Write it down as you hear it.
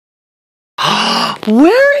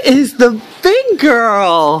Where is the big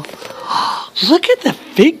girl? Look at the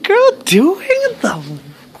big girl doing the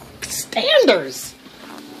standers.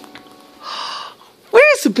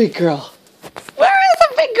 Where's the big girl? Where is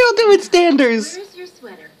the big girl doing standers? Where's your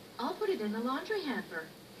sweater? I'll put it in the laundry hamper.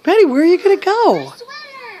 Maddie, where are you gonna go? My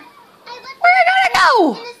sweater! Where are you gonna go?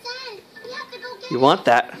 In the sand. We have to go get You want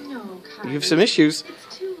that? No, Kyle. You have some issues.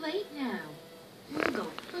 It's too late now. We'll go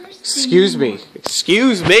first. Excuse me.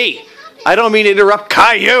 Excuse me. I don't mean to interrupt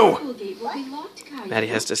Caillou. School gate will be locked, Kyle. Maddie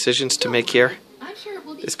has decisions to make here. I'm sure it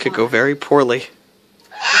will be This could go fine. very poorly.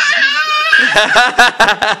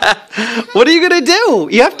 What are you gonna do?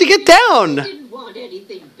 You have to get down. Didn't want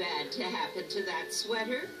anything bad to happen to that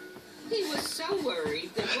sweater. He was so worried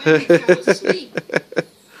that when he fell asleep.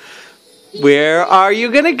 Where are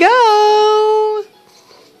you gonna go?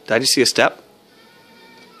 Did I just see a step?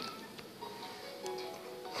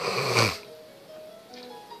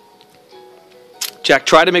 Jack,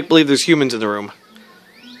 try to make believe there's humans in the room.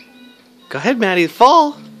 Go ahead, Maddie.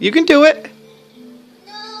 Fall. You can do it.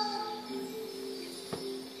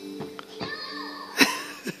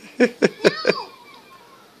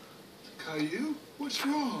 Caillou, what's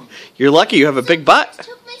wrong? You're lucky you have a big butt.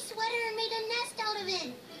 Took my sweater and made a nest out of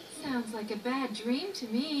it. Sounds like a bad dream to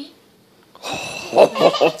me.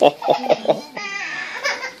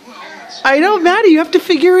 I know, Maddie. You have to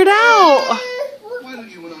figure it out. Why don't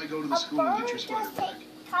you and I go to the school and get your sweater back?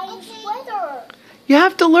 You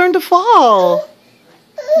have to learn to fall.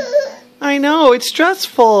 I know, it's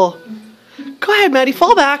stressful. Go ahead, Maddie.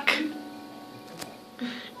 Fall back.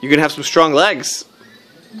 You're going to have some strong legs.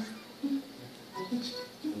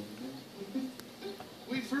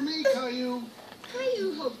 Wait for me, Caillou.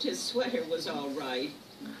 Caillou hoped his sweater was all right.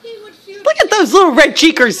 He would feel Look at those little red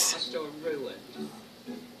cheekers. lost or ruined.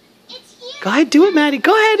 It's here. Go ahead, do it, Maddie.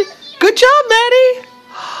 Go ahead. Good job, Maddie.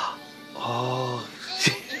 Oh.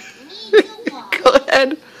 It needs a walk. Go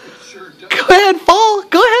ahead. It sure does. Go ahead, fall.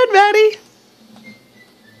 Go ahead, Maddie.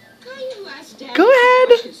 Caillou asked Daddy Go to ahead.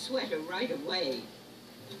 wash his sweater right away.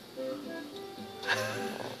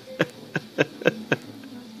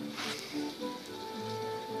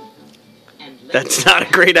 And let That's not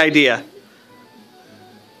a great idea.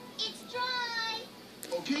 It's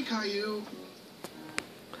dry. Okay, Caillou.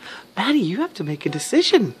 Maddie, you have to make a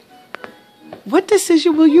decision. What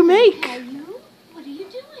decision will you make? Caillou, what are you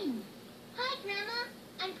doing? Hi, Grandma.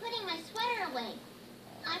 I'm putting my sweater away.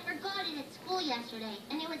 I forgot it at school yesterday,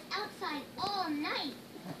 and it was outside all night.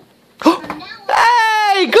 From now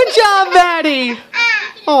on, Hey, good job, Maddie.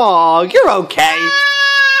 Oh, you're okay.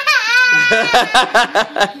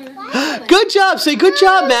 Good job. Say good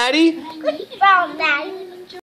job, Maddie. Good job, Daddy.